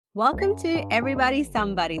Welcome to Everybody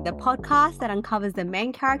Somebody, the podcast that uncovers the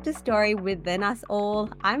main character story within us all.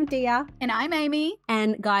 I'm Dia. And I'm Amy.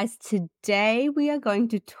 And guys, today we are going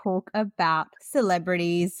to talk about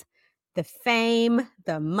celebrities, the fame,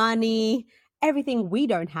 the money, everything we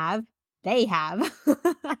don't have, they have.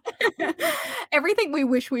 Everything we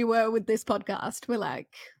wish we were with this podcast.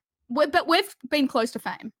 But we've been close to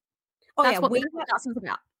fame. That's what this podcast is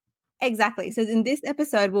about. Exactly. So in this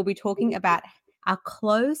episode, we'll be talking about our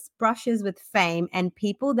close brushes with fame and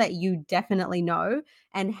people that you definitely know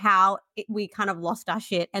and how we kind of lost our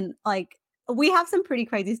shit. And like, we have some pretty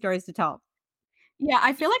crazy stories to tell. Yeah,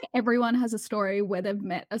 I feel like everyone has a story where they've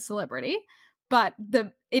met a celebrity, but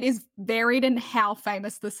it is varied in how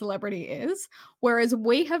famous the celebrity is. Whereas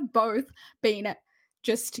we have both been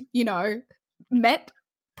just, met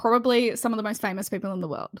probably some of the most famous people in the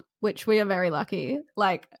world, which we are very lucky.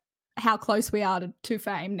 Like how close we are to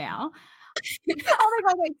fame now. Oh my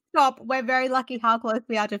God, wait, stop. We're very lucky how close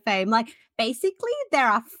we are to fame. Like, basically, they're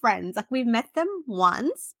our friends. Like, we've met them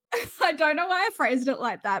once. I don't know why I phrased it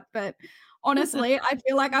like that, but honestly, I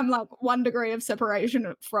feel like I'm like 1 degree of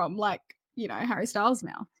separation from Harry Styles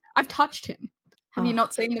now. I've touched him. Have you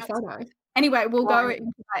not seen the photo? Anyway, we'll go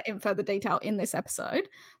into that in further detail in this episode.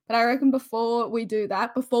 But I reckon before we do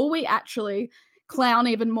that, before we actually clown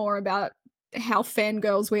even more about how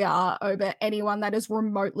fangirls we are over anyone that is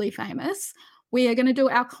remotely famous, we are going to do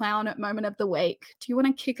our clown moment of the week. Do you want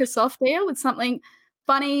to kick us off there with something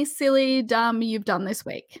funny, silly, dumb you've done this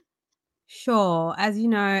week? Sure. As you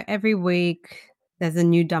know, every week there's a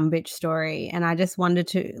new dumb bitch story. And I just wondered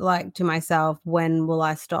to myself, when will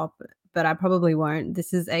I stop? But I probably won't.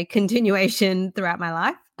 This is a continuation throughout my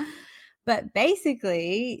life. But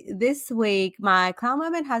basically, this week, my clown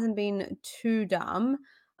moment hasn't been too dumb.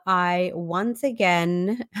 I once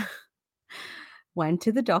again went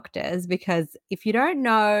to the doctors because if you don't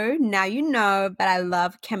know, now you know, but I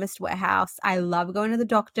love Chemist Warehouse. I love going to the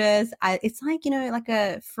doctors. It's like, like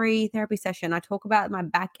a free therapy session. I talk about my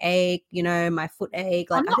backache, my foot ache.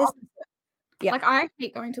 Like, yeah. Like, I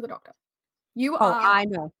hate going to the doctor. I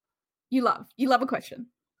know. You love a question.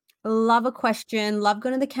 Love a question. Love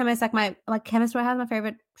going to the chemist. Like Chemist Warehouse, my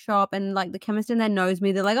favorite shop, and like the chemist in there knows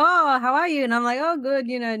me. They're like, "Oh, how are you?" And I'm like, "Oh, good.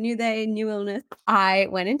 New day, new illness." I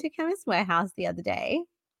went into Chemist Warehouse the other day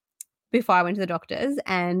before I went to the doctors,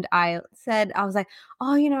 and I was like,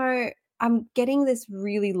 "Oh, I'm getting this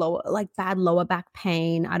really bad lower back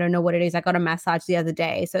pain. I don't know what it is. I got a massage the other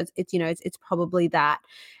day, so it's probably that."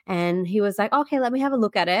 And he was like, "Okay, let me have a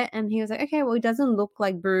look at it." And he was like, "Okay, well, it doesn't look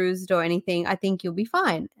like bruised or anything. I think you'll be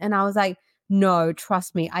fine." And I was like, "No,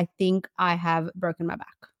 trust me. I think I have broken my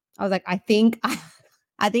back." I was like, "I think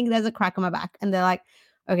I think there's a crack on my back." And they're like,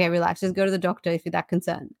 "Okay, relax. Just go to the doctor if you're that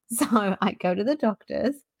concerned." So I go to the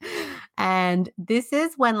doctors. And this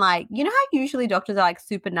is when, like, you know how usually doctors are like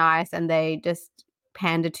super nice and they just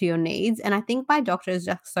pander to your needs. And I think my doctor is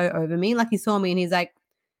just so over me. Like, he saw me and he's like,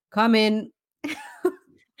 "Come in."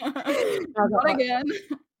 Not again.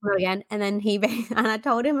 Not again. And then and I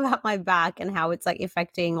told him about my back and how it's like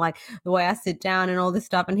affecting like the way I sit down and all this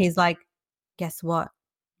stuff. And he's like, "Guess what?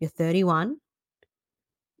 You're 31.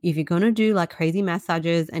 If you're going to do like crazy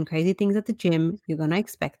massages and crazy things at the gym, you're going to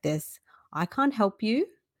expect this. I can't help you.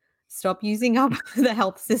 Stop using up the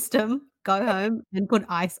health system. Go home and put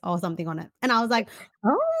ice or something on it." And I was like,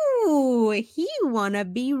 "Oh, he wanna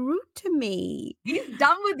be rude to me." He's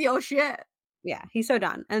done with your shit. Yeah, he's so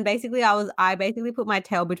done. And basically I basically put my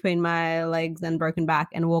tail between my legs and broken back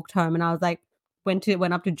and walked home, and I was like, went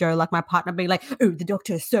up to Joe, like my partner, being like, "Oh, the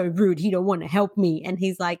doctor is so rude. He don't want to help me." And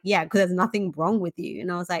he's like, "Yeah, because there's nothing wrong with you." And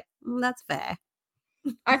I was like, "That's fair."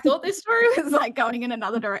 I thought this story was like going in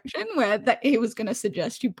another direction where that he was going to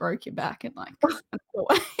suggest you broke your back and like.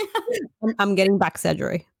 I'm getting back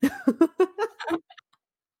surgery.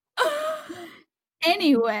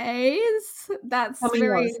 Anyways, that's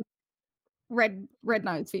very Yours. red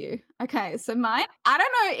nose for you. Okay, so mine, I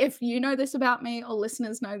don't know if you know this about me or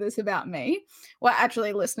listeners know this about me. Well,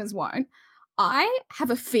 actually, listeners won't. I have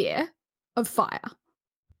a fear of fire.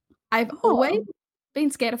 I've always been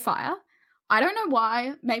scared of fire. I don't know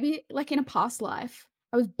why. Maybe like in a past life,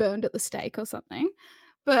 I was burned at the stake or something.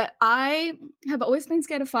 But I have always been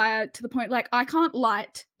scared of fire to the point like I can't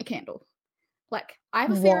light a candle. Like I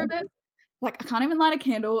have a fear of it. Like I can't even light a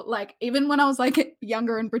candle. Like even when I was like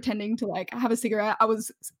younger and pretending to like have a cigarette, I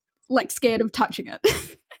was like scared of touching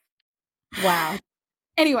it. Wow.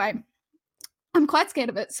 Anyway, I'm quite scared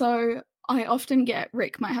of it. So I often get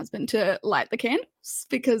Rick, my husband, to light the candles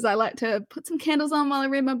because I like to put some candles on while I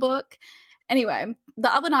read my book. Anyway,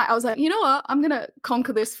 the other night I was like, you know what? I'm going to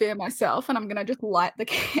conquer this fear myself and I'm going to just light the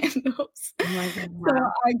candles. Oh my God, So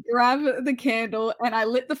wow. I grab the candle and I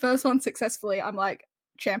lit the first one successfully. I'm like,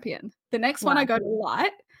 champion. The next one I Wow. go to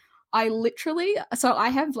light, I literally, so I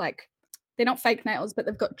have like, they're not fake nails, but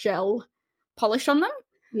they've got gel polish on them.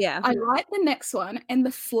 Yeah. I light the next one and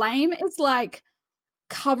the flame is like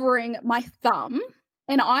covering my thumb.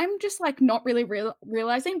 And I'm just like not really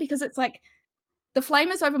realizing because it's like the flame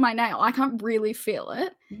is over my nail. I can't really feel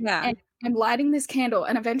it. Yeah. And I'm lighting this candle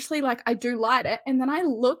and eventually like I do light it and then I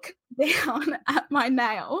look down at my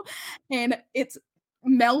nail and it's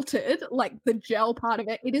melted, like the gel part of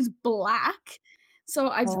it. It is black. So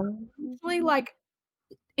I've Oh. literally like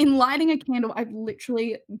in lighting a candle, I've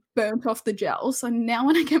literally burnt off the gel. So now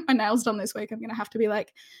when I get my nails done this week, I'm gonna have to be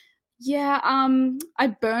like, yeah, I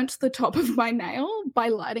burnt the top of my nail by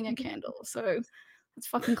lighting a candle. So it's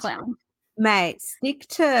fucking clown. Mate, stick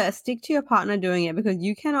to your partner doing it because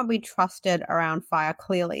you cannot be trusted around fire,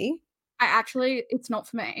 clearly. It's not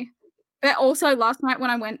for me. But also last night when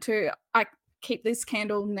I keep this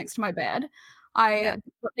candle next to my bed. Yeah. I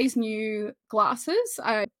got these new glasses.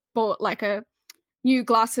 I bought like a new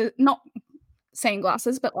glasses, not seeing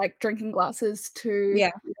glasses, but like drinking glasses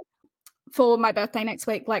Yeah. for my birthday next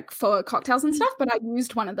week, like for cocktails and stuff. But I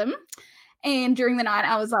used one of them. And during the night,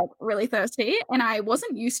 I was like really thirsty and I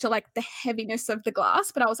wasn't used to like the heaviness of the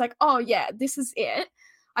glass, but I was like, oh yeah, this is it.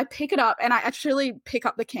 I pick it up and I actually pick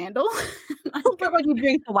up the candle. I Oh, go, but like you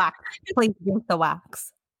drink the wax. Please drink the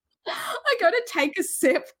wax. I go to take a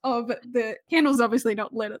sip of the candle's obviously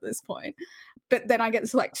not lit at this point, but then I get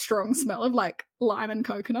this like strong smell of like lime and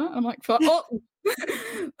coconut. I'm like, oh,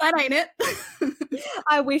 that ain't it.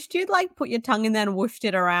 I wished you'd like put your tongue in there and whooshed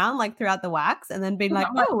it around like throughout the wax and then been like,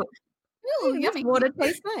 I'm like, oh, ooh, this yummy. water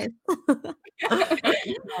tastes nice.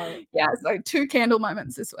 No. Yeah, so 2 candle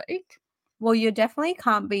moments this week. Well, you definitely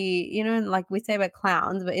can't be, like we say about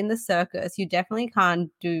clowns, but in the circus, you definitely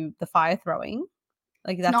can't do the fire throwing.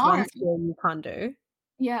 Like that's No. one skill you can't do.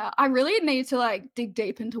 Yeah, I really need to like dig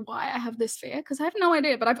deep into why I have this fear because I have no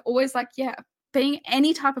idea, but I've always like, yeah, being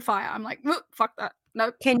any type of fire, I'm like, fuck that.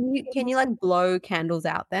 Nope. Can you like blow candles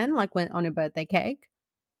out then, like when on your birthday cake?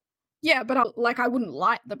 Yeah, but I wouldn't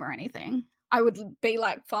light them or anything. I would be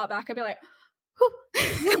like far back. I'd be like,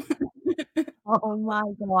 whew. Oh my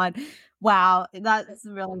God. Wow, that's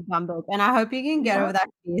really bummed. And I hope you can get Yeah. over that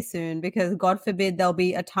fear soon because God forbid there'll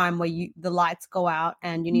be a time where the lights go out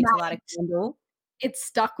and you need to light a candle. It's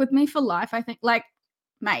stuck with me for life. I think like,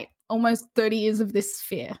 mate, almost 30 years of this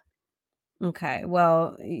fear. Okay,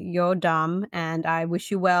 well, you're dumb and I wish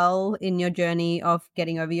you well in your journey of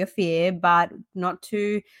getting over your fear, but not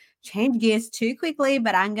to change gears too quickly,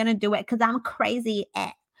 but I'm going to do it because I'm crazy.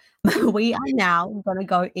 We are now going to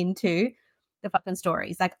go into the fucking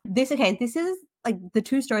stories. Like this, okay, this is like the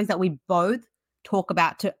 2 stories that we both talk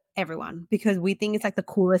about to everyone because we think it's like the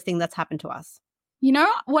coolest thing that's happened to us. You know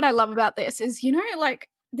what I love about this is, like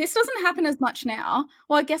this doesn't happen as much now.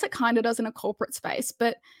 Well, I guess it kind of does in a corporate space,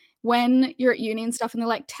 but when you're at uni and stuff and they're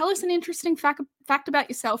like, tell us an interesting fact about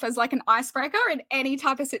yourself as like an icebreaker in any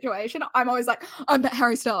type of situation, I'm always like, I'm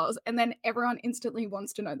Harry Styles. And then everyone instantly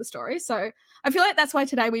wants to know the story. So I feel like that's why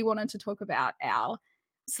today we wanted to talk about our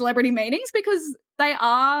celebrity meetings because they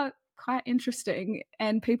are quite interesting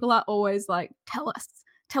and people are always like, tell us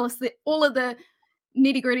all of the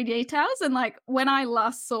nitty gritty details. And like when I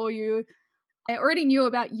last saw you, I already knew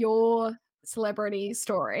about your celebrity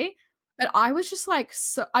story, but I was just like,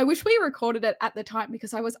 so I wish we recorded it at the time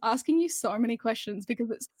because I was asking you so many questions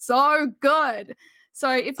because it's so good.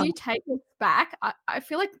 So if you take us back, I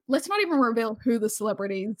feel like let's not even reveal who the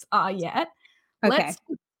celebrities are yet. Okay. Let's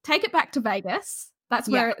take it back to Vegas. That's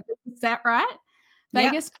where it's at, right?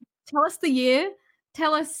 Yep. Vegas, tell us the year,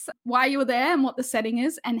 tell us why you were there and what the setting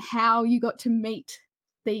is and how you got to meet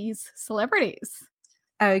these celebrities.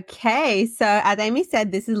 Okay, so as Amy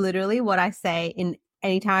said, this is literally what I say in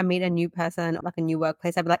anytime I meet a new person, like a new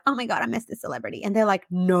workplace. I'd be like, "Oh my God, I met this celebrity," and they're like,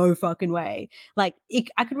 "No fucking way!" Like,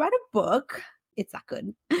 I could write a book. It's that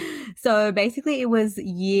good. So basically, it was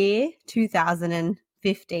year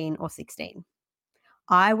 2015 or 16.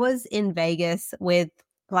 I was in Vegas with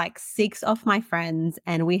like 6 of my friends,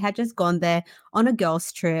 and we had just gone there on a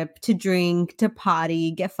girls' trip to drink, to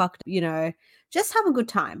party, get fucked, just have a good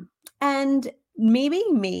time. And me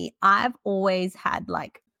being me, I've always had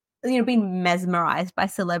like, been mesmerized by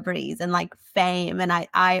celebrities and like fame. And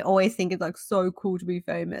I always think it's like so cool to be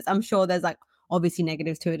famous. I'm sure there's like obviously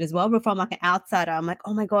negatives to it as well. But from like an outsider, I'm like,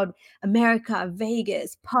 oh my God, America,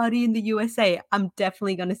 Vegas, party in the USA. I'm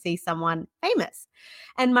definitely going to see someone famous.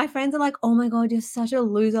 And my friends are like, oh my God, you're such a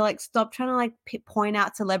loser. Like, stop trying to like point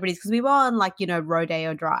out celebrities. Cause we were on like,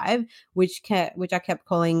 Rodeo Drive, which I kept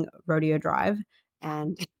calling Rodeo Drive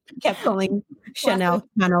and kept calling Classic. Chanel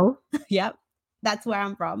Channel. Yep. That's where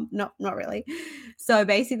I'm from. Not really. So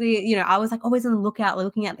basically, I was like always on the lookout,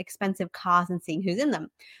 looking at expensive cars and seeing who's in them.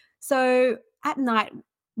 So at night,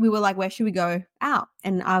 we were like, where should we go out?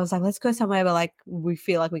 And I was like, let's go somewhere where like we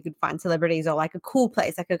feel like we could find celebrities or like a cool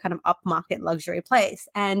place, like a kind of upmarket luxury place.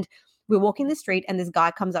 And we're walking the street and this guy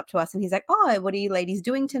comes up to us and he's like, oh, what are you ladies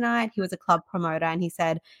doing tonight? He was a club promoter and he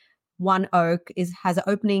said, One Oak has an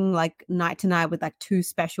opening like night to night with like 2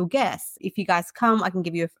 special guests. If you guys come, I can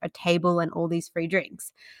give you a table and all these free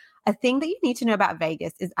drinks. A thing that you need to know about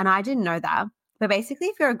Vegas is, and I didn't know that, but basically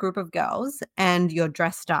if you're a group of girls and you're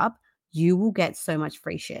dressed up, you will get so much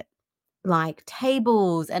free shit. Like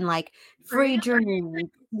tables and like free Really?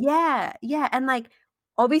 drinks. Yeah, yeah. And like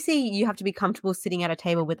obviously you have to be comfortable sitting at a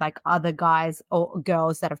table with like other guys or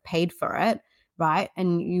girls that have paid for it, right?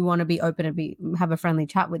 And you want to be open and have a friendly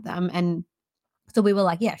chat with them. And so we were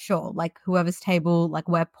like, yeah, sure. Like whoever's table, like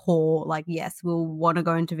we're poor, like yes, we'll want to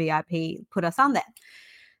go into VIP, put us on there.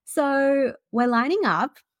 So we're lining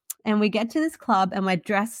up and we get to this club and we're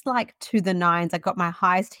dressed like to the nines. I got my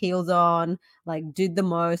highest heels on, like did the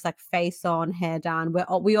most, like face on, hair done.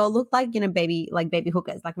 We all look like, baby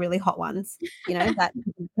hookers, like really hot ones, that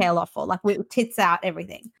you can tail off for, like with tits out,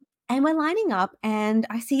 everything. And we're lining up and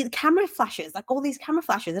I see the camera flashes, like all these camera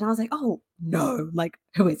flashes. And I was like, oh no, like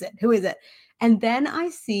who is it? Who is it? And then I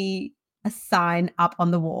see a sign up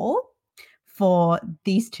on the wall for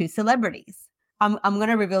these 2 celebrities. I'm going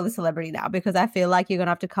to reveal the celebrity now because I feel like you're going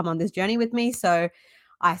to have to come on this journey with me. So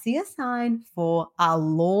I see a sign for our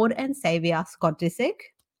Lord and Savior, Scott Disick.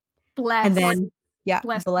 And Bless. then, yeah,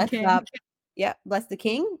 Bless the bless king. up. Yeah, bless the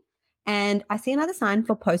king. And I see another sign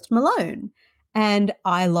for Post Malone. And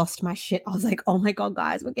I lost my shit. I was like, oh my God,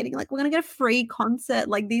 guys, we're going to get a free concert.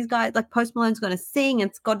 Like these guys, like Post Malone's going to sing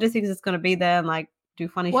and Scott Disick is going to be there and like do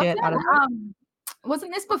funny shit. I don't know.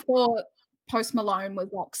 Wasn't this before Post Malone was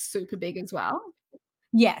like super big as well?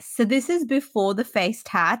 Yes. So this is before the face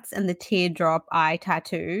tats and the teardrop eye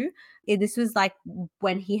tattoo. This was like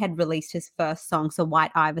when he had released his first song, so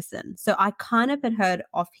White Iverson. So I kind of had heard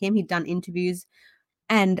of him. He'd done interviews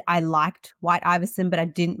and I liked White Iverson, but I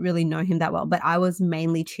didn't really know him that well. But I was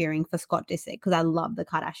mainly cheering for Scott Disick because I love the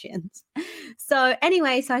Kardashians. So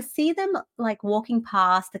anyway, so I see them like walking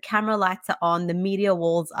past, the camera lights are on, the media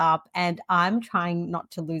wall's up, and I'm trying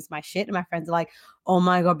not to lose my shit. And my friends are like, oh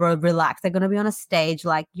my God, bro, relax. They're going to be on a stage.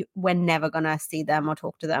 Like we're never going to see them or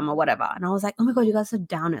talk to them or whatever. And I was like, oh my God, you guys are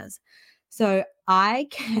downers. So I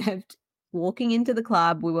kept walking into the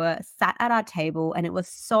club. We were sat at our table and it was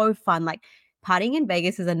so fun. Like partying in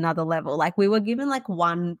Vegas is another level. Like we were given like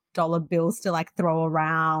 $1 bills to like throw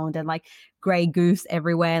around and like Grey Goose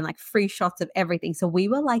everywhere and like free shots of everything. So we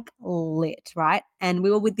were like lit, right? And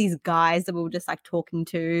we were with these guys that we were just like talking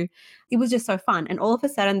to. It was just so fun. And all of a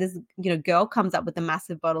sudden this, girl comes up with a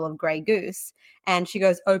massive bottle of Grey Goose and she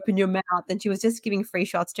goes, open your mouth. And she was just giving free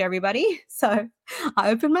shots to everybody. So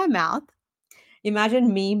I opened my mouth.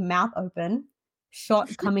 Imagine me, mouth open,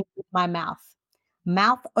 shot coming with my mouth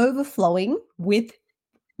overflowing with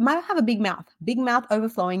I have a big mouth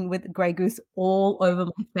overflowing with Grey Goose all over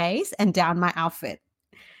my face and down my outfit.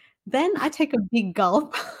 Then I take a big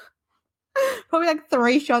gulp, probably like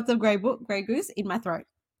 3 shots of Grey Goose in my throat.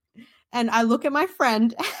 And I look at my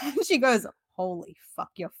friend and she goes, holy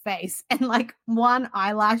fuck your face. And like one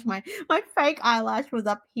eyelash, my fake eyelash was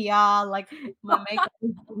up here. Like my makeup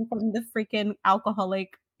was from the freaking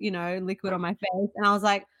alcoholic, liquid on my face. And I was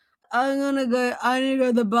like, I need to go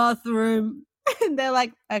to the bathroom. And they're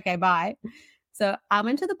like, okay, bye. So I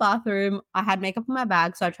went to the bathroom. I had makeup in my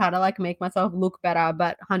bag. So I try to like make myself look better,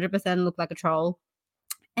 but 100% look like a troll.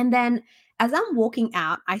 And then as I'm walking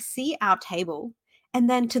out, I see our table. And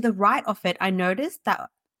then to the right of it, I noticed that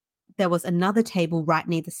there was another table right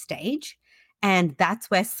near the stage. And that's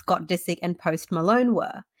where Scott Disick and Post Malone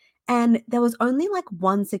were. And there was only like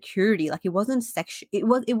one security. Like it wasn't section. It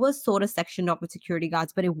was sort of sectioned off with security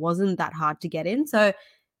guards, but it wasn't that hard to get in. So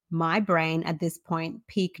my brain at this point,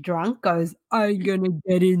 peak drunk, goes, I'm gonna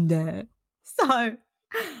get in there. So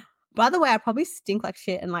by the way, I probably stink like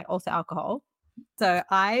shit and like also alcohol. So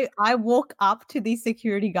I walk up to these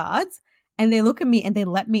security guards and they look at me and they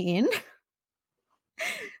let me in.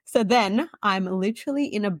 So then I'm literally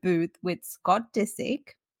in a booth with Scott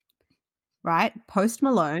Disick, right? Post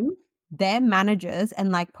Malone, their managers,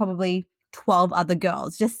 and like probably 12 other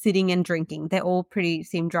girls just sitting and drinking. They all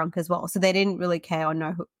seemed drunk as well. So they didn't really care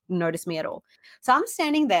or notice me at all. So I'm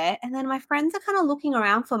standing there and then my friends are kind of looking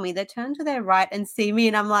around for me. They turn to their right and see me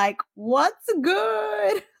and I'm like, what's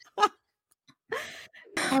good?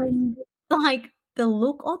 And like the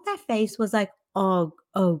look on their face was like, oh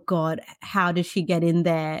God, how did she get in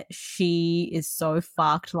there? She is so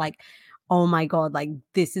fucked. Like, oh my God, like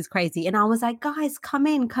this is crazy. And I was like, guys, come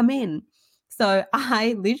in, come in. So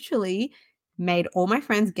I literally made all my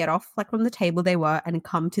friends get off like from the table they were and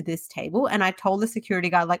come to this table. And I told the security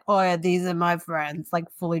guy, like, oh yeah, these are my friends,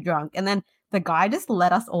 like fully drunk. And then the guy just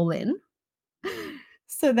let us all in.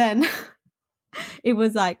 So then it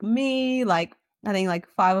was like me, like I think like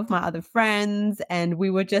 5 of my other friends, and we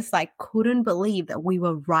were just like couldn't believe that we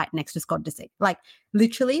were right next to Scott Disick. Like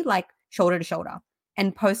literally like shoulder to shoulder.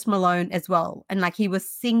 And Post Malone as well. And like he was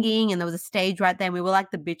singing and there was a stage right there and we were like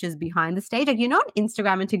the bitches behind the stage. Like you know on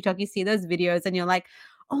Instagram and TikTok you see those videos and you're like,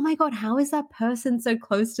 "Oh my God, how is that person so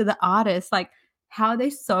close to the artist? Like how are they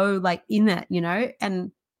so like in it, you know?"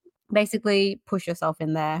 And basically push yourself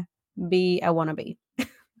in there. Be a wannabe.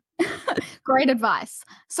 Great advice.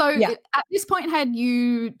 So Yeah. at this point, had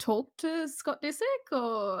you talked to Scott Disick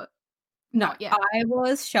or No, not yet? I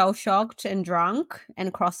was shell-shocked and drunk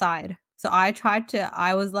and cross-eyed. So I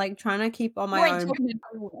was, like, trying to keep on You my ain't own. talking to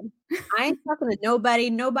no one. I ain't talking to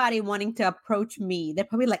nobody wanting to approach me. They're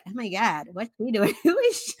probably like, "Oh my God, what's she doing? Who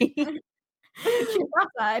is she?" She's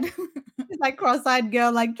outside. This, like, cross-eyed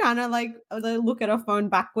girl, like, trying to, like, look at her phone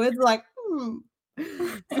backwards, like, "Hmm."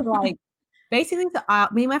 So, like, basically, so,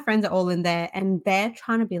 me and my friends are all in there, and they're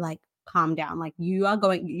trying to be like, "Calm down. Like,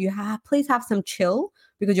 please have some chill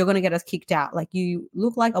because you're gonna get us kicked out. Like, you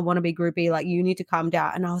look like a wannabe groupie. Like, you need to calm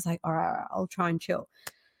down." And I was like, all right, I'll try and chill."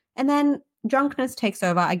 And then drunkenness takes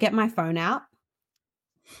over. I get my phone out,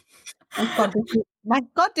 and Scott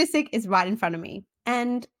Disick is right in front of me,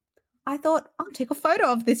 and I thought, I'll take a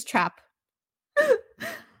photo of this chap.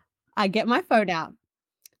 I get my phone out,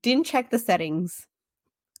 didn't check the settings,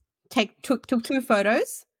 took 2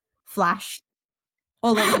 photos, flash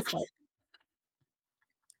all over his face.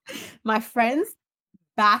 My friends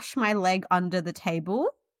bash my leg under the table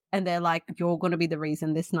and they're like, "You're gonna be the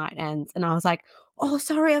reason this night ends." And I was like, "Oh,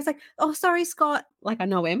 sorry." I was like, "Oh, sorry, Scott." Like I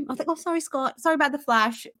know him. I was like, "Oh, sorry, Scott. Sorry about the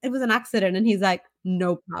flash. It was an accident." And he's like,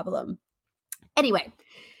 "No problem." Anyway,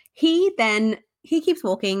 he keeps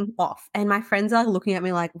walking off and my friends are looking at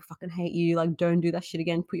me like, "We fucking hate you. Like, don't do that shit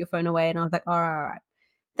again. Put your phone away." And I was like, "All right, all right."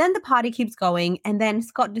 Then the party keeps going, and then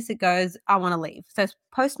Scott Disick goes, "I wanna leave." So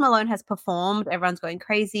Post Malone has performed, everyone's going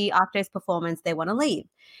crazy. After his performance, they wanna leave.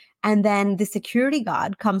 And then the security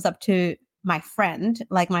guard comes up to my friend,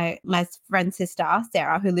 like my friend's sister,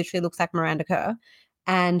 Sarah, who literally looks like Miranda Kerr,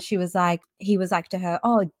 and he was like to her,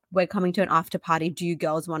 "Oh, we're coming to an after party. Do you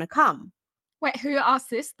girls wanna come?" Wait, who asked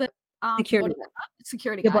this? The Security bodyguard?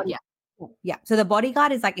 Security The guard, body yeah. Yeah. So the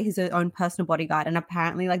bodyguard is like his own personal bodyguard, and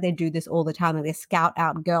apparently, like, they do this all the time, like, they scout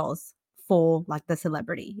out girls for, like, the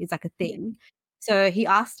celebrity. It's like a Yeah. thing. So he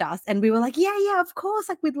asked us, and we were like, "Yeah, yeah, of course,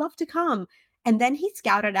 like, we'd love to come." And then he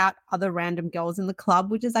scouted out other random girls in the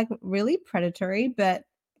club, which is, like, really predatory, but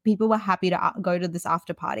people were happy to go to this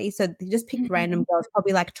after party. So he just picked Mhm. random girls,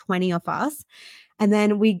 probably like 20 of us. And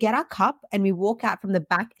then we get our cup and we walk out from the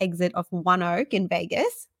back exit of One Oak in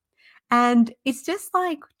Vegas. And it's just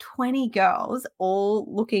like 20 girls all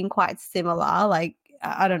looking quite similar, like,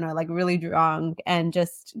 I don't know, like really drunk and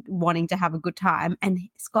just wanting to have a good time. And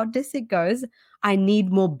Scott Disick goes, "I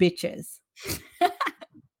need more bitches."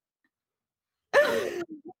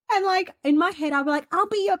 And like in my head, I'll be like, "I'll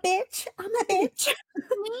be your bitch. I'm a bitch."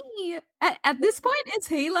 Me. At this point, is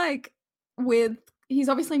he, like, with he's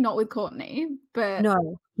obviously not with Courtney, but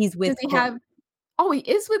No, he's does with he Courtney. have oh, he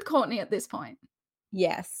is with Courtney at this point.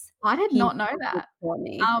 Yes. I did He's not know with that.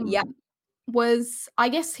 Courtney. Yep. Was I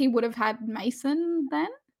guess he would have had Mason then?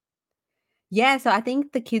 Yeah, so I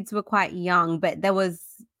think the kids were quite young, but there was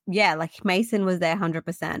yeah, like Mason was there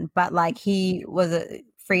 100%, but like he was a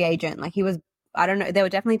free agent. Like he was I don't know, they were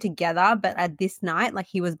definitely together, but at this night, like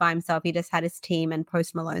he was by himself. He just had his team and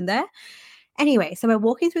Post Malone there. Anyway, so we're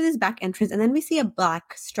walking through this back entrance and then we see a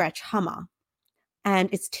black stretch Hummer and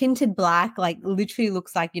it's tinted black, like literally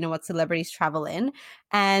looks like, you know, what celebrities travel in.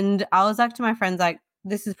 And I was like to my friends, like,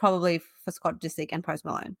 this is probably for Scott Disick and Post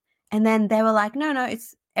Malone. And then they were like, no,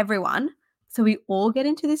 it's everyone. So we all get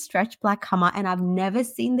into this stretch black Hummer, and I've never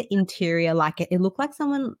seen the interior like it. It looked like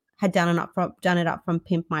someone had done it up from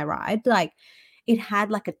Pimp My Ride. Like it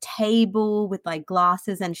had like a table with like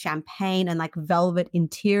glasses and champagne and like velvet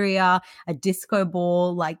interior, a disco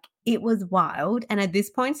ball. Like it was wild. And at this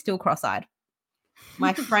point, still cross-eyed.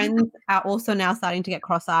 My friends are also now starting to get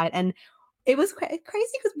cross-eyed, and It was crazy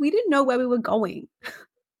because we didn't know where we were going.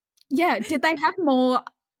 Yeah, did they have more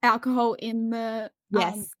alcohol in the,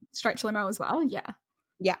 Yes. stretch limo as well? Yeah.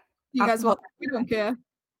 Yeah. You guys were Alcohol. like, "We don't care.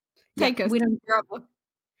 Yeah, Take us we don't. wherever."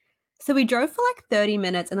 So we drove for like 30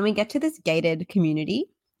 minutes and then we get to this gated community,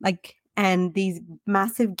 like, and these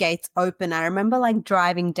massive gates open. I remember like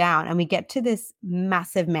driving down and we get to this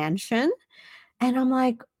massive mansion and I'm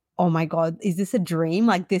like, oh my God, is this a dream?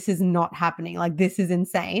 Like, this is not happening. Like, this is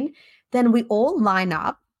insane. Then we all line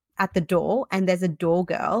up at the door and there's a door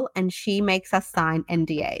girl and she makes us sign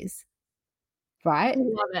NDAs, right?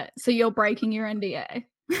 Love it. So you're breaking your NDA.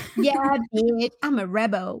 Yeah, bitch, I'm a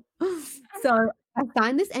rebel. So I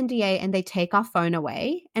signed this NDA and they take our phone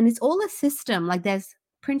away and it's all a system. Like there's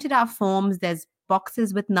printed out forms, there's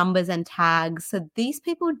boxes with numbers and tags. So these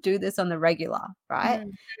people do this on the regular, right?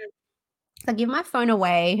 Mm. So I give my phone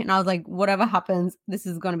away and I was like, whatever happens, this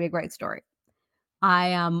is going to be a great story.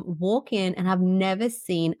 I walk in and I've never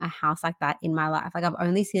seen a house like that in my life. Like I've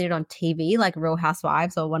only seen it on TV, like Real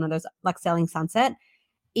Housewives or one of those like Selling Sunset.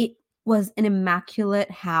 It was an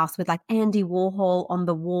immaculate house with like Andy Warhol on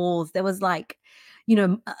the walls. There was like, it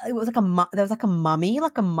was like there was like a mummy,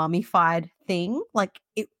 like a mummified thing. Like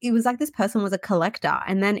it was like this person was a collector.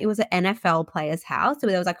 And then it was an NFL player's house. So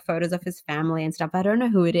there was like photos of his family and stuff. I don't know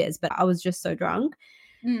who it is, but I was just so drunk.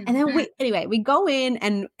 And Mm. then we go in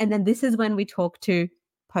and then this is when we talk to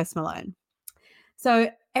Post Malone.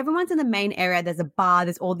 So everyone's in the main area. There's a bar.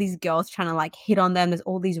 There's all these girls trying to like hit on them. There's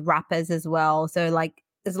all these rappers as well. So like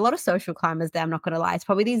there's a lot of social climbers there. I'm not going to lie. It's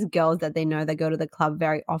probably these girls that they know that go to the club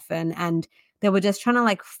very often. And they were just trying to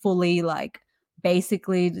like fully like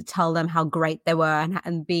basically tell them how great they were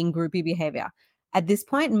and being groupie behavior. At this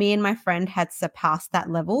point, me and my friend had surpassed that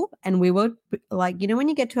level. And we were like, when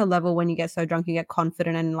you get to a level when you get so drunk, you get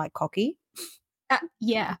confident and like cocky.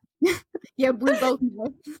 Yeah. Yeah, we both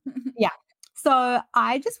know. Yeah. So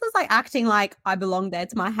I just was like acting like I belonged there.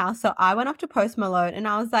 It's my house. So I went up to Post Malone and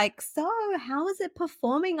I was like, so how is it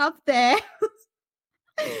performing up there?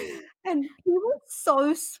 And he was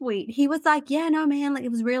so sweet. He was like, yeah, no, man, like it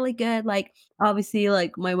was really good. Like, obviously,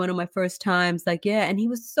 like one of my first times, like, yeah. And he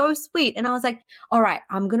was so sweet. And I was like, all right,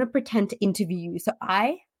 I'm gonna pretend to interview you. So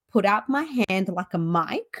I put out my hand like a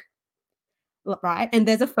mic, right? And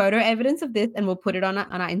there's a photo evidence of this, and we'll put it on our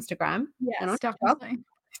Instagram and on Yes, TikTok. definitely.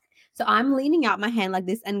 So I'm leaning out my hand like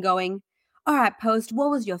this and going, all right, Post, what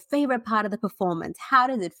was your favorite part of the performance? How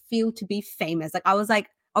did it feel to be famous? Like I was like,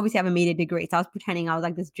 obviously I have a media degree. So I was pretending I was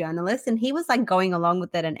like this journalist and he was like going along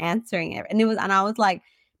with it and answering it. And I was like,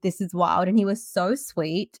 this is wild. And he was so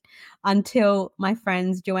sweet until my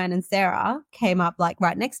friends Joanne and Sarah came up like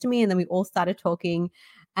right next to me. And then we all started talking.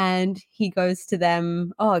 And he goes to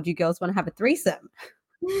them, oh, do you girls want to have a threesome?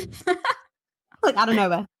 Like, I don't know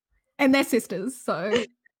where. And they're sisters, so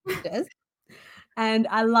And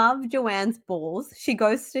I love Joanne's balls. She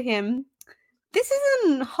goes to him, this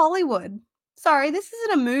isn't Hollywood. Sorry, this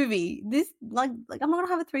isn't a movie. This like I'm not gonna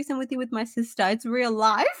have a threesome with you with my sister. It's real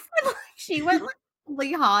life. And, like, she went like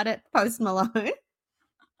really hard at Post Malone.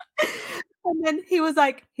 And then he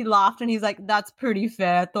laughed and he's like, that's pretty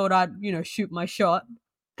fair. Thought I'd, shoot my shot.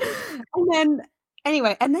 And then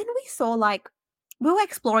anyway, and then we saw like we were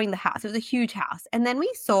exploring the house. It was a huge house. And then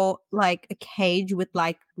we saw like a cage with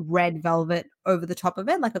like red velvet over the top of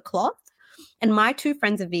it, like a cloth. And my two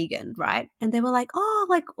friends are vegan, right? And they were like, oh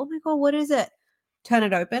my God, what is it? Turn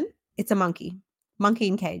it open. It's a monkey. Monkey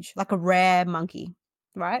in cage, like a rare monkey,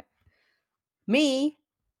 right? Me,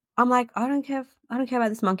 I'm like, I don't care about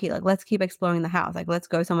this monkey. Like, let's keep exploring the house. Like, let's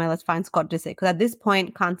go somewhere. Let's find Scott Disick. Because at this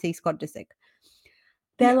point, can't see Scott Disick.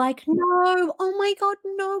 They're yeah. like, no, oh my God,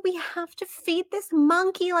 no, we have to feed this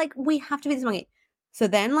monkey. Like, we have to feed this monkey. So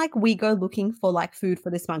then, like, we go looking for like food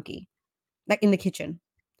for this monkey, like in the kitchen.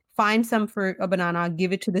 Find some fruit or banana,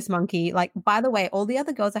 give it to this monkey. Like, by the way, all the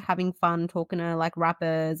other girls are having fun talking to like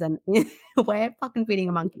rappers, and we're fucking feeding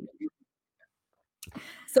a monkey.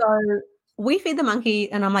 So we feed the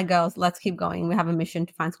monkey, and I'm like, girls, let's keep going. We have a mission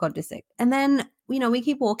to find Scott Disick. And then, we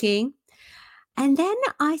keep walking. And then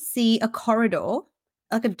I see a corridor,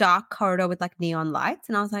 like a dark corridor with like neon lights.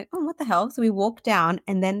 And I was like, oh, what the hell? So we walked down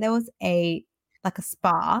and then there was a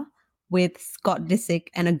spa with Scott Disick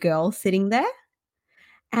and a girl sitting there.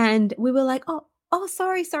 And we were like,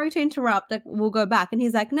 sorry to interrupt. Like, we'll go back. And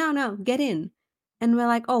he's like, no, get in. And we're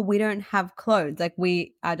like, oh, we don't have clothes. Like,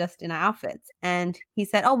 we are just in our outfits. And he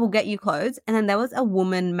said, oh, we'll get you clothes. And then there was a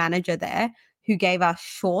woman manager there who gave us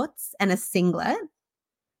shorts and a singlet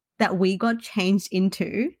that we got changed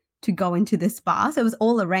into to go into the spa. So it was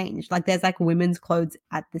all arranged. Like there's like women's clothes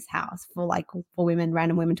at this house for women,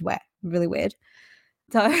 random women to wear. Really weird.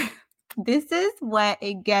 So This is where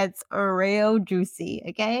it gets real juicy,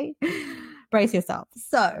 okay? Brace yourself.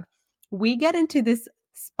 So we get into this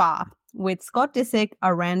spa with Scott Disick,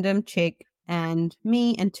 a random chick, and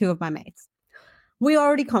me and two of my mates. We're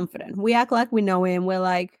already confident. We act like we know him. We're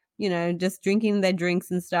like, just drinking their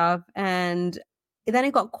drinks and stuff. And then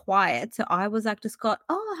it got quiet. So I was like to Scott,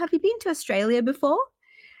 oh, have you been to Australia before?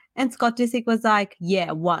 And Scott Disick was like,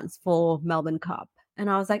 yeah, once for Melbourne Cup. And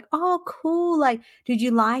I was like, oh, cool. Like, did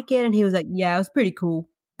you like it? And he was like, yeah, it was pretty cool.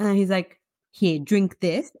 And then he's like, here, drink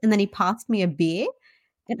this. And then he passed me a beer.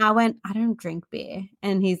 And I went, I don't drink beer.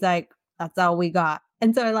 And he's like, that's all we got.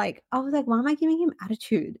 And so like, I was like, why am I giving him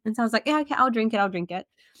attitude? And so I was like, yeah, okay, I'll drink it. I'll drink it.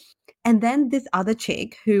 And then this other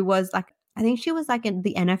chick who was like, I think she was like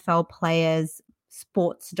the NFL players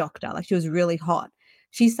sports doctor. Like she was really hot.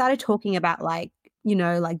 She started talking about like,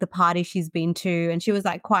 like the party she's been to. And she was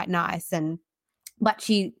like quite nice. But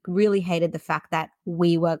she really hated the fact that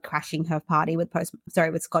we were crashing her party with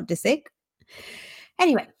Scott Disick.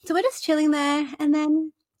 Anyway, so we're just chilling there. And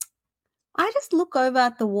then I just look over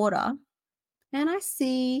at the water and I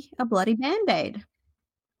see a bloody Band-Aid.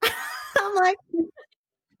 I'm like,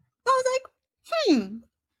 I was like,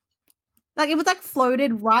 Like it was like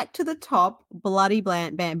floated right to the top, bloody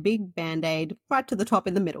big Band-Aid, right to the top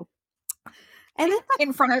in the middle. And then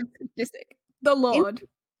in front of Disick, the Lord.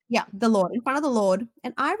 The Lord, in front of the Lord.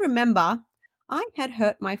 And I remember I had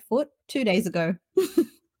hurt my foot 2 days ago.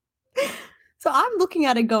 So I'm looking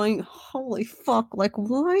at it going, holy fuck, like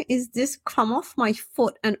why is this come off my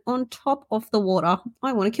foot and on top of the water?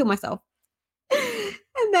 I want to kill myself.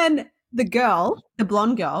 And then the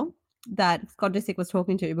blonde girl that Scott Disick was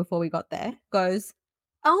talking to before we got there goes,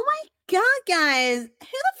 oh my God, guys, who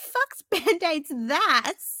the fuck's Band-Aids that?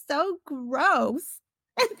 It's so gross.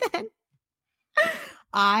 And then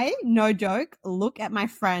I, no joke, look at my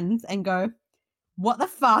friends and go, what the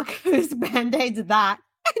fuck? Whose Band-Aids that?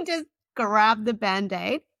 And just grab the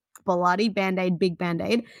Band-Aid, bloody Band-Aid, big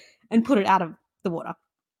Band-Aid, and put it out of the water.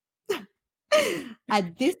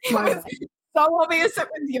 At this moment. So obvious it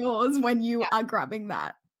was yours when you are grabbing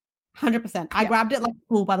that. 100%. I grabbed it like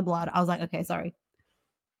pulled by the blood. I was like, okay, sorry.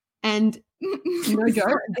 And no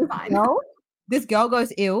joke, this girl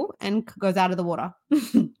goes ill and goes out of the water.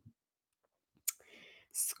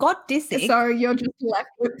 Scott Disick. So you're just left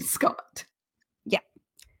with Scott. Yeah.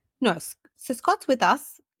 No, so Scott's with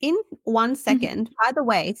us in 1 second. By the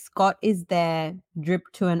way, Scott is there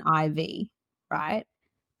dripped to an IV, right?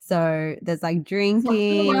 So there's like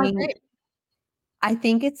drinking. I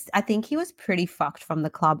think he was pretty fucked from the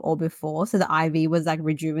club or before. So the IV was like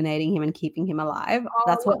rejuvenating him and keeping him alive.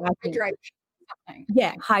 That's what I think. Hydration.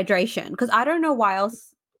 Yeah, hydration. Because I don't know why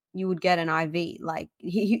else you would get an IV. Like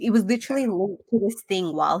he was literally linked to this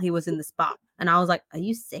thing while he was in the spa. And I was like, are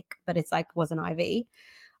you sick? But it's like was an IV.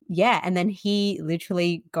 Yeah. And then he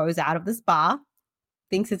literally goes out of the spa,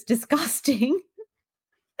 thinks it's disgusting,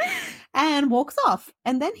 and walks off.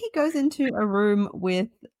 And then he goes into a room with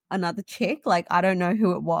another chick. Like, I don't know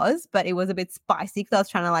who it was, but it was a bit spicy because I was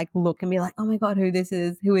trying to like look and be like, oh my God, who is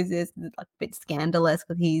this? It's like a bit scandalous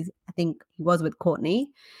because I think he was with Courtney.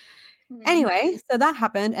 Anyway, so that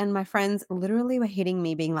happened and my friends literally were hitting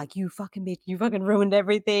me being like, you fucking bitch, you fucking ruined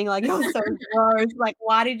everything. Like, it was so gross. Like,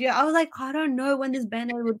 why did you? I was like, I don't know when this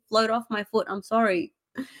Band-Aid would float off my foot. I'm sorry.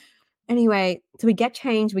 Anyway, so we get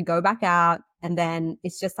changed, we go back out, and then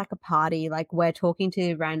it's just like a party. Like we're talking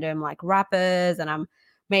to random like rappers and I'm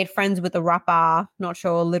made friends with a rapper, not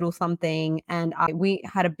sure, little something. And we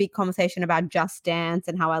had a big conversation about Just Dance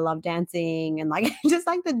and how I love dancing and like just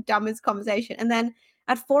like the dumbest conversation. And then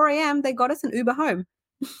at 4 a.m. they got us an Uber home.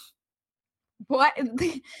 What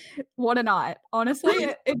a night.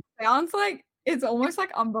 Honestly, it sounds like it's almost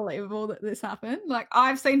like unbelievable that this happened. Like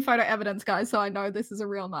I've seen photo evidence, guys, so I know this is a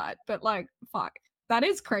real night. But like, fuck, that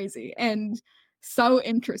is crazy and so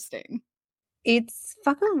interesting. It's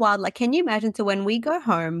fucking wild. Like, can you imagine? So when we go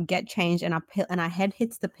home, get changed, and our head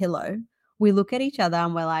hits the pillow, we look at each other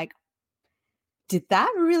and we're like, did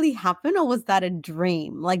that really happen or was that a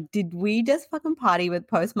dream? Like, did we just fucking party with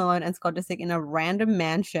Post Malone and Scott Disick in a random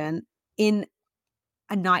mansion in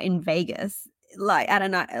a night in Vegas? Like, I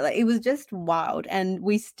don't know. Like, it was just wild. And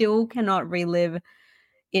we still cannot relive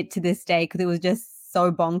it to this day because it was just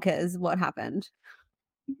so bonkers what happened.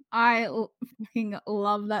 I fucking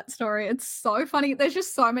love that story. It's so funny. There's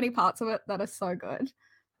just so many parts of it that are so good.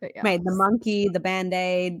 But yeah. Mate, the monkey, the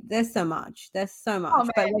Band-Aid, there's so much. Oh,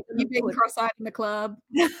 man, you've been cross-eyed in the club.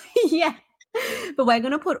 Yeah. But we're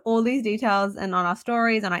going to put all these details and on our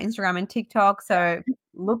stories, on our Instagram and TikTok. So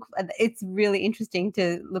look. It's really interesting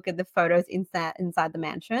to look at the photos inside the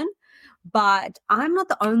mansion. But I'm not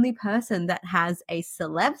the only person that has a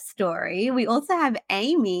celeb story. We also have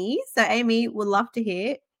Amy. So, Amy, would love to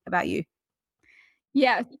hear about you.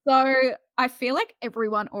 Yeah, so I feel like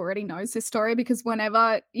everyone already knows this story because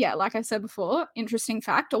whenever, yeah, like I said before, interesting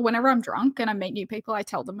fact, or whenever I'm drunk and I meet new people, I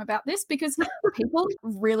tell them about this because people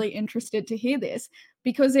are really interested to hear this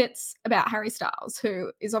because it's about Harry Styles,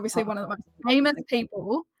 who is obviously one of the most famous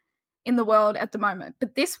people in the world at the moment.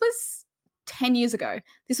 But this was 10 years ago.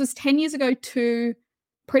 This was 10 years ago to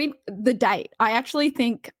pretty the date. I actually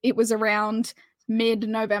think it was around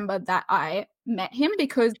mid-November that I met him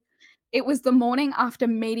because it was the morning after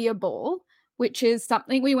Media Ball, which is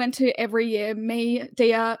something we went to every year. Me,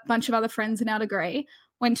 Dia, a bunch of other friends in our degree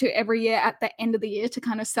went to every year at the end of the year to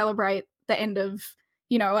kind of celebrate the end of,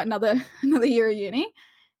 another another year of uni.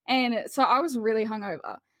 And so I was really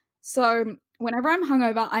hungover. So whenever I'm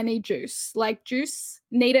hungover, I need juice. Like juice,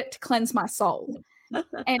 need it to cleanse my soul.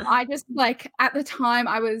 And I just like at the time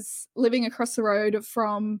I was living across the road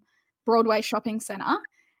from Broadway Shopping Centre,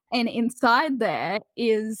 and inside there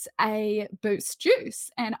is a Boost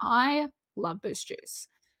juice, and I love Boost juice.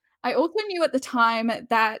 I also knew at the time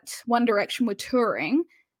that One Direction were touring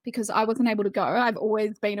because I wasn't able to go. I've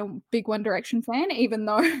always been a big One Direction fan, even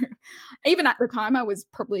though even at the time I was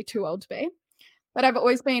probably too old to be. But I've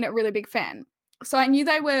always been a really big fan. So I knew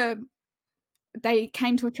they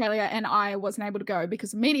came to Australia and I wasn't able to go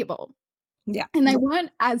because of Media Ball. Yeah. And they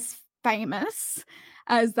weren't as famous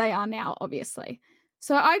as they are now, obviously.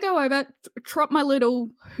 So I go over, trot my little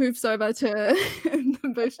hoofs over to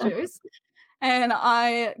the Bush Juice, and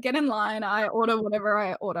I get in line, I order whatever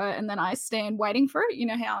I order, and then I stand waiting for it. You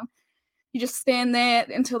know how you just stand there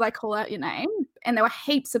until they call out your name? And there were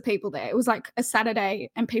heaps of people there. It was like a Saturday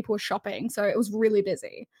and people were shopping, so it was really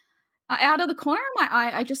busy. Out of the corner of my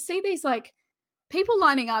eye, I just see these like people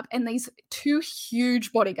lining up and these two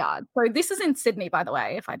huge bodyguards. So this is in Sydney, by the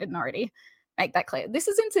way, if I didn't already make that clear. This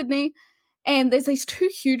is in Sydney, and there's these two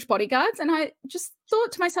huge bodyguards. And I just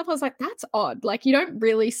thought to myself, I was like, that's odd. Like, you don't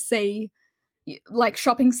really see like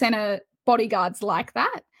shopping center bodyguards like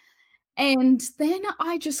that. And then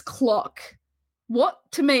I just clock what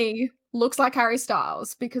to me looks like Harry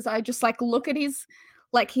Styles because I just like look at his,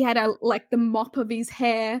 like he had a like the mop of his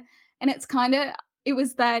hair, and it's kind of, it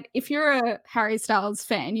was that if you're a Harry Styles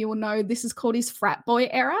fan, you will know this is called his frat boy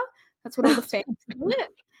era. That's what all the fans call it.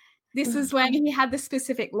 This is when he had this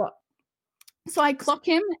specific look. So I clock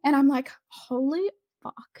him and I'm like, holy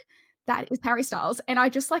fuck, that is Harry Styles. And I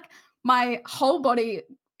just like, my whole body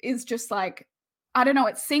is just like, I don't know,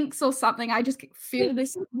 it sinks or something. I just feel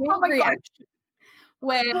this reaction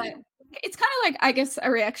where it's kind of like, I guess,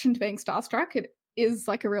 a reaction to being starstruck. It is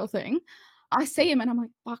like a real thing. I see him and I'm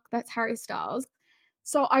like, fuck, that's Harry Styles.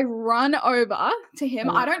 So I run over to him.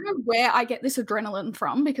 I don't know where I get this adrenaline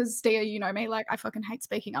from because, Dia, you know me, like I fucking hate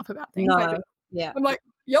speaking up about things. No. Yeah. I'm like,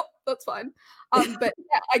 yep, that's fine. But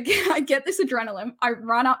yeah, I get this adrenaline. I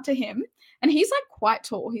run up to him and he's like quite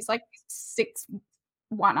tall. He's like 6'1",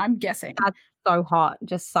 I'm guessing. That's so hot.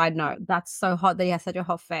 Just side note, that's so hot that he has such a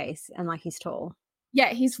hot face and like he's tall. Yeah,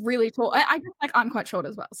 he's really tall. I just like, I'm quite short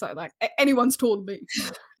as well. So like anyone's tall to me.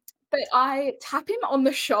 But I tap him on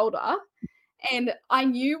the shoulder. And I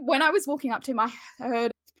knew when I was walking up to him, I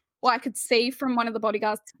heard, well, I could see from one of the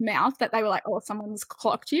bodyguards' mouth that they were like, oh, someone's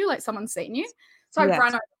clocked you, like someone's seen you. So I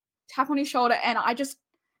run over, tap on his shoulder, and I just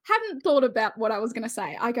hadn't thought about what I was going to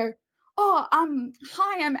say. I go, oh,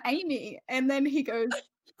 hi, I'm Amy. And then he goes,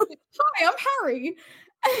 hi, I'm Harry.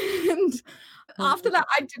 And after that,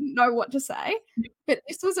 I didn't know what to say. But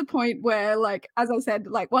this was a point where, like, as I said,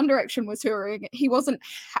 like One Direction was touring. He wasn't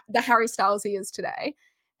the Harry Styles he is today.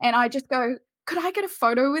 And I just go, could I get a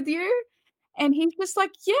photo with you? And he's just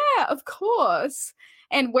like, yeah, of course.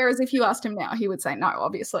 And whereas if you asked him now, he would say no,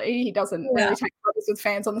 obviously. He doesn't really take photos with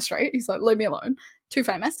fans on the street. He's like, leave me alone. Too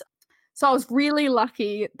famous. So I was really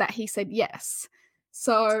lucky that he said yes.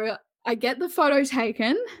 So I get the photo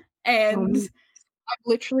taken and I'm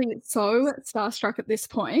literally so starstruck at this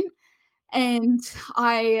point. And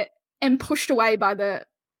I am pushed away by the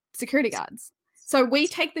security guards. So we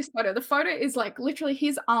take this photo. The photo is like literally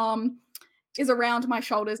his arm is around my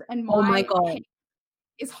shoulders and my hand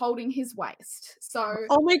is holding his waist. So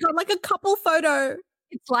oh my god, like a couple photo.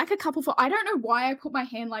 It's like a couple I don't know why I put my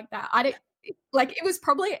hand like that. I didn't like it was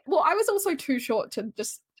probably I was also too short to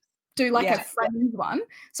just do like a framed one.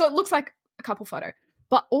 So it looks like a couple photo.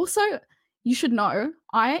 But also you should know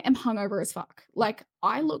I am hungover as fuck. Like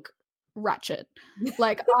I look ratchet.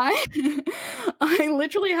 Like I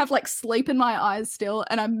literally have like sleep in my eyes still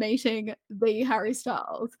and I'm meeting the Harry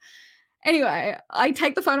Styles. Anyway, I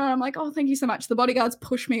take the photo and I'm like, oh, thank you so much. The bodyguards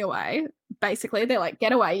push me away. Basically, they're like,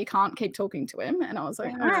 get away. You can't keep talking to him. And I was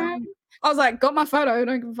like, all right. I was like, got my photo.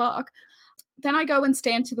 Don't give a fuck. Then I go and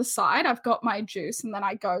stand to the side. I've got my juice. And then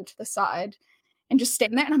I go to the side and just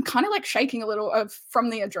stand there. And I'm kind of like shaking a little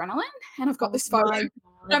from the adrenaline. And I've got this photo.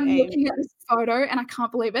 I'm looking at this photo and I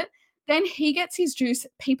can't believe it. Then he gets his juice.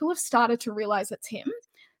 People have started to realize it's him.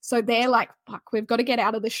 So they're like, fuck, we've got to get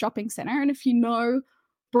out of the shopping center. And if you know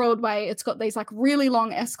Broadway, it's got these like really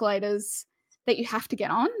long escalators that you have to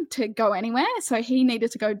get on to go anywhere. So he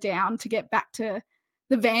needed to go down to get back to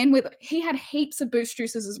the van he had heaps of boost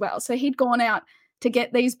juices as well. So he'd gone out to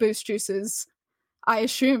get these boost juices, I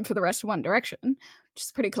assume, for the rest of One Direction, which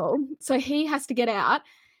is pretty cool. So he has to get out.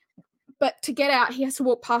 But to get out, he has to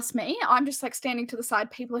walk past me. I'm just like standing to the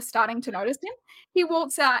side. People are starting to notice him. He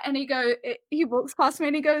walks out and he walks past me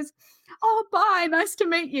and he goes, oh, bye, nice to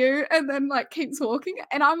meet you. And then like keeps walking.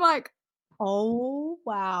 And I'm like, oh,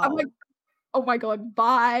 wow. I'm like, oh my God,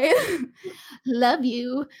 bye. Love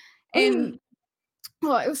you. And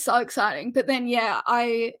oh, it was so exciting. But then, yeah,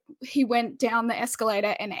 he went down the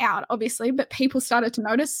escalator and out, obviously. But people started to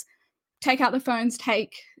notice, take out the phones,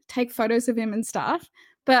 take photos of him and stuff.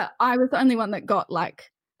 But I was the only one that got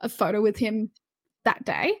like a photo with him that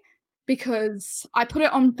day because I put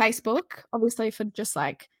it on Facebook, obviously for just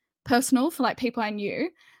like personal for like people I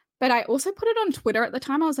knew. But I also put it on Twitter at the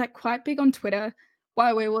time. I was like quite big on Twitter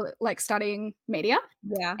while we were like studying media.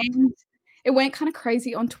 Yeah. And it went kind of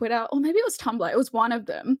crazy on Twitter, or maybe it was Tumblr. It was one of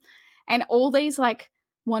them. And all these like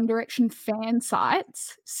One Direction fan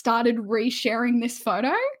sites started resharing this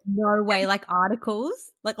photo. No way, like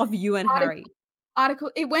articles like of you and Harry.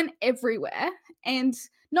 It went everywhere. And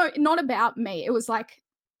no, not about me. It was like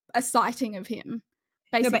a sighting of him.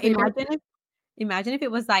 Basically. No, but imagine if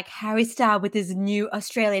it was like Harry Styles with his new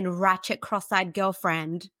Australian ratchet cross-eyed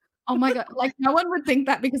girlfriend. Oh my God. Like no one would think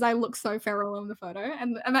that because I look so feral in the photo.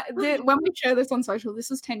 And when we share this on social,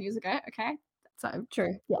 this was 10 years ago. Okay. So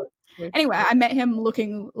true. Yeah. True. Anyway, I met him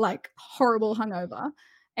looking like horrible hungover.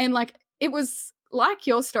 And like, it was like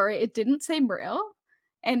your story. It didn't seem real.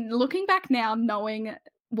 And looking back now, knowing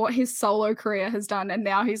what his solo career has done, and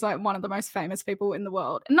now he's like one of the most famous people in the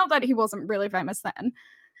world. And not that he wasn't really famous then,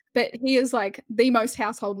 but he is like the most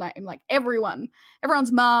household name. Like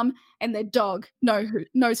everyone's mom and their dog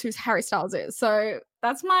knows who Harry Styles is. So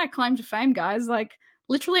that's my claim to fame, guys. Like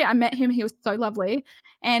literally, I met him. He was so lovely,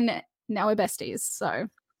 and now we're besties. So.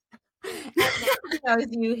 He knows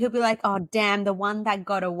you. He'll be like, "Oh, damn, the one that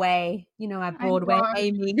got away." You know, at Broadway,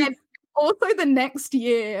 Amy. And also, the next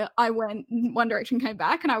year, One Direction came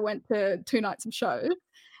back, and I went to 2 nights of shows,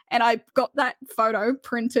 and I got that photo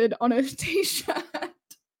printed on a T-shirt.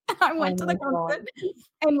 I went to the concert,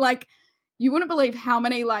 and like, you wouldn't believe how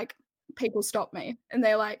many like people stopped me, and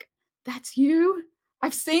they're like, "That's you?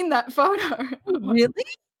 I've seen that photo." Really?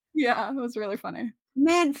 Yeah, it was really funny.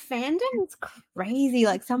 Man, fandom is crazy.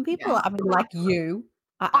 Like some people, I mean, like you.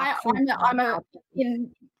 I'm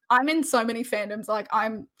in so many fandoms. Like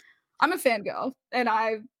I'm a fangirl, and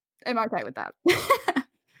I am okay with that.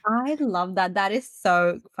 I love that. That is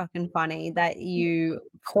so fucking funny that you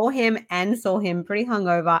saw him pretty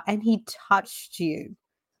hungover and he touched you.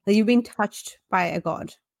 That you've been touched by a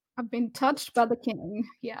god. I've been touched by the king.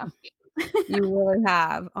 Yeah. You really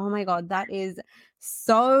have. Oh my God. That is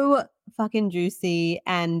so fucking juicy.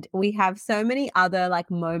 And we have so many other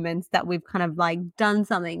like moments that we've kind of like done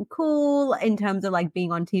something cool in terms of like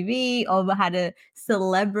being on TV, or had a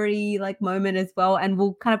celebrity like moment as well. And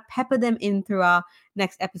we'll kind of pepper them in through our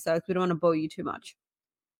next episodes. We don't want to bore you too much.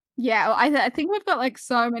 Yeah. Well, I think we've got like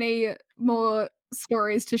so many more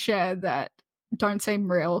stories to share that don't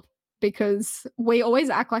seem real, because we always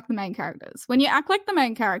act like the main characters. When you act like the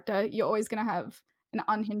main character, you're always going to have an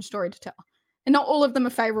unhinged story to tell. And not all of them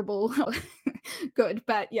are favorable. Good.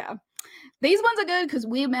 But yeah, these ones are good because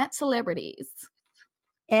we met celebrities.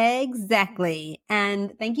 Exactly.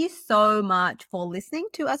 And thank you so much for listening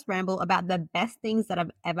to us ramble about the best things that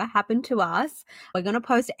have ever happened to us. We're going to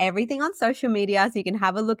post everything on social media so you can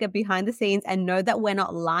have a look at behind the scenes and know that we're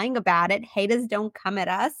not lying about it. Haters don't come at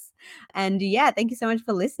us. And yeah, thank you so much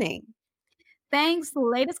for listening. Thanks,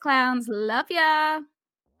 latest clowns. Love ya.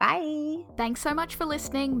 Bye. Thanks so much for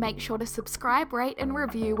listening. Make sure to subscribe, rate, and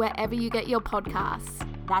review wherever you get your podcasts.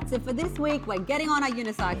 That's it for this week. We're getting on our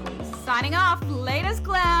unicycles. Signing off, latest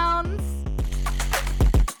clowns.